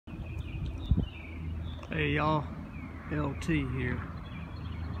Hey y'all, LT here.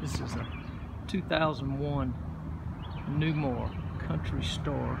 This is a 2001 Newmar Kountry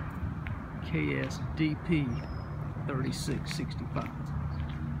Star KSDP 3665.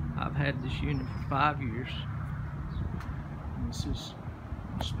 I've had this unit for 5 years. And this is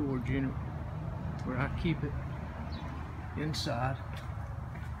a storage unit where I keep it inside.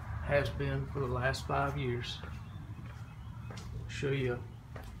 Has been for the last 5 years. I'll show you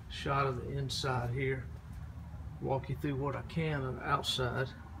a shot of the inside here. Walk you through what I can on the outside.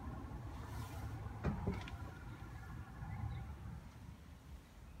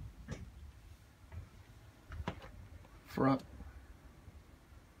 Front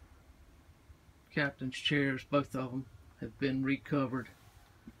captain's chairs, both of them have been recovered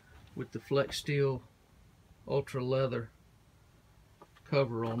with the Flexsteel Ultra Leather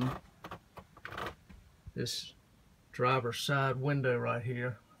cover on them. This driver's side window right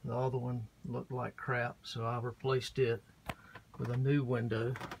here, the other one looked like crap, so I replaced it with a new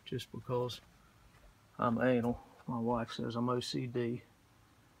window just because I'm anal. My wife says I'm OCD.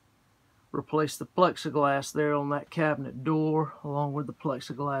 Replaced the plexiglass there on that cabinet door along with the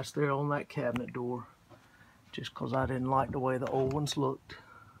plexiglass there on that cabinet door just because I didn't like the way the old ones looked.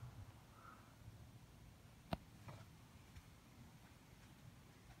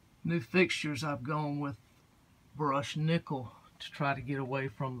 New fixtures, I've gone with brushed nickel to try to get away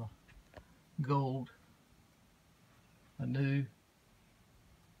from the gold. A new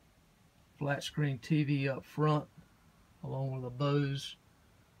flat screen TV up front along with a Bose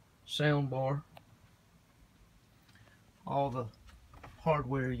sound bar. All the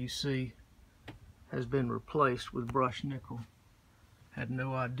hardware you see has been replaced with brushed nickel. Had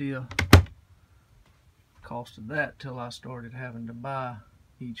no idea the cost of that till I started having to buy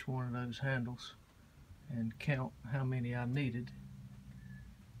each one of those handles and count how many I needed.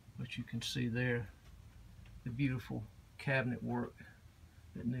 But you can see there the beautiful cabinet work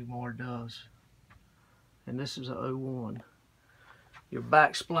that Newmar does. And this is a 01. Your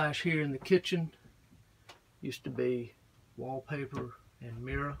backsplash here in the kitchen used to be wallpaper and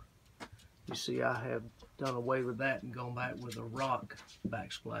mirror. You see I have done away with that and gone back with a rock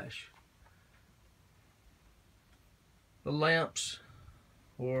backsplash. The lamps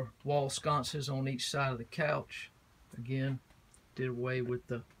or wall sconces on each side of the couch, again, did away with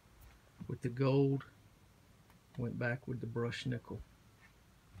the gold, went back with the brushed nickel.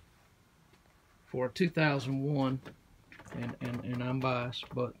 For a 2001, and I'm biased,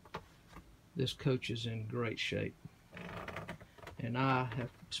 but this coach is in great shape. And I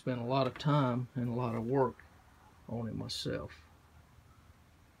have spent a lot of time and a lot of work on it myself.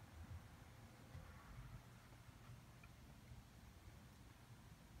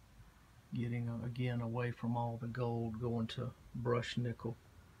 Getting again away from all the gold, going to brushed nickel.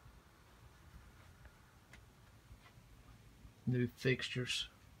 New fixtures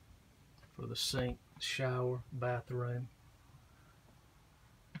for the sink, shower, bathroom.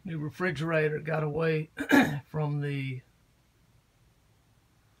 New refrigerator, got away from the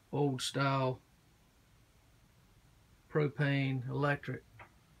old style propane electric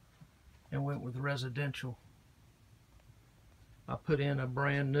and went with residential. I put in a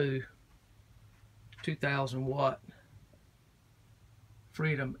brand new 2000 watt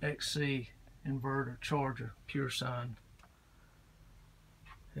Freedom XC inverter charger, pure sine.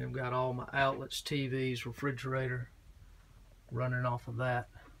 And I've got all my outlets, TVs, refrigerator running off of that.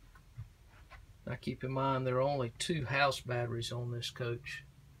 Now keep in mind there are only 2 house batteries on this coach.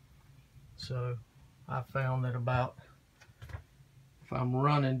 So I found that about, if I'm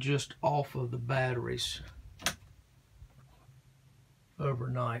running just off of the batteries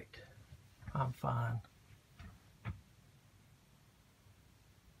overnight, I'm fine.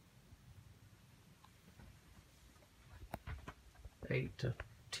 Eight to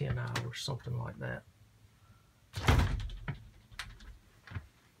 10 hours, something like that.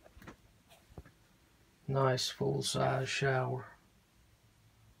 Nice full-size shower.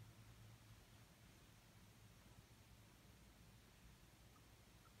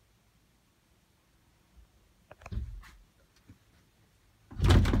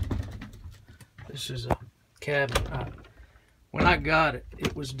 This is a cabinet. When I got it,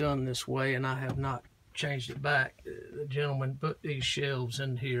 it was done this way, and I have not changed it back. The gentleman put these shelves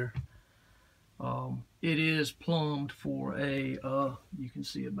in here. It is plumbed for a, you can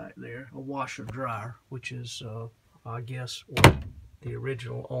see it back there, a washer dryer, which is, I guess, what the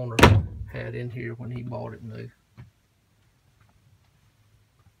original owner had in here when he bought it new.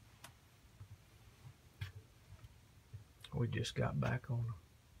 We just got back on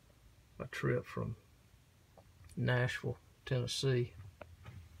a trip from Nashville, Tennessee.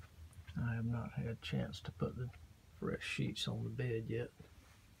 I have not had a chance to put the fresh sheets on the bed yet.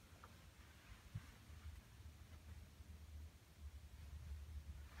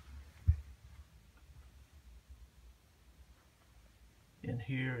 In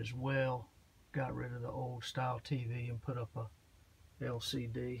here as well, got rid of the old style TV and put up a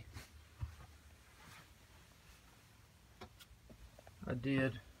LCD. I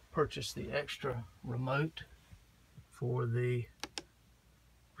did purchase the extra remote for the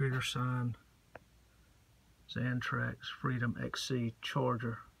Xantrex Freedom XC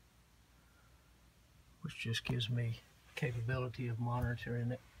charger, which just gives me capability of monitoring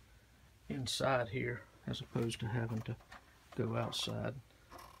it inside here as opposed to having to go outside.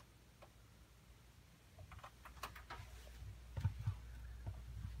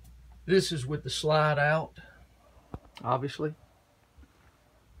 This is with the slide out, obviously.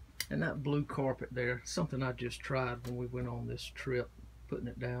 And that blue carpet there, something I just tried when we went on this trip, putting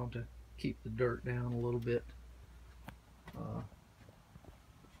it down to keep the dirt down a little bit.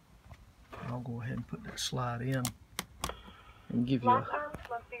 I'll go ahead and put that slide in and give you a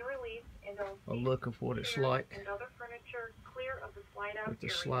look of what it's like with the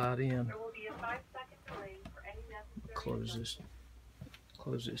slide in. Close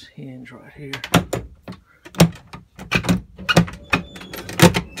this hinge right here.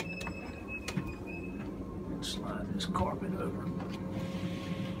 And slide this carpet over.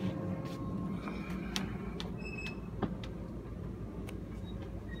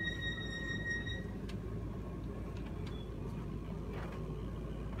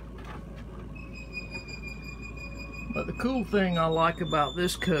 But the cool thing I like about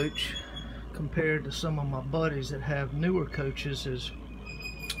this coach compared to some of my buddies that have newer coaches is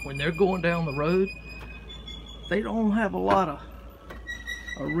when they're going down the road, they don't have a lot of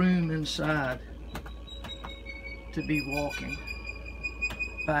room inside to be walking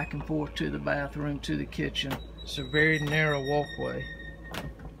back and forth to the bathroom, to the kitchen. It's a very narrow walkway,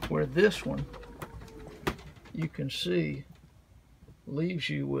 where this one, you can see, leaves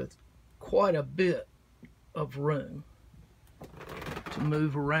you with quite a bit of room to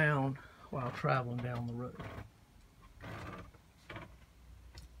move around while traveling down the road.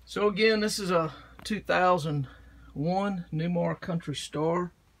 So again, this is a 2001 Newmar Kountry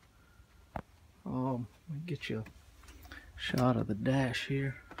Star. Let me get you a shot of the dash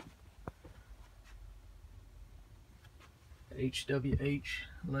here. HWH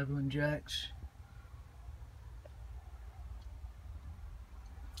Leveling jacks.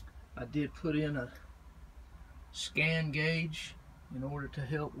 I did put in a scan gauge in order to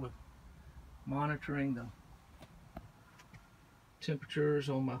help with monitoring the temperatures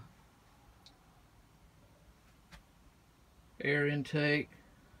on my air intake,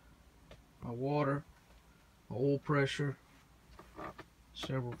 my water, my oil pressure,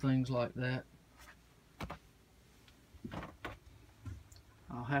 several things like that.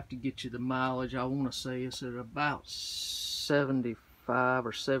 I'll have to get you the mileage. I want to say it's at about 75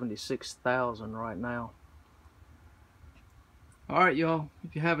 or 76,000 right now. Alright y'all,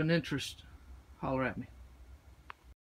 if you have an interest, holler at me.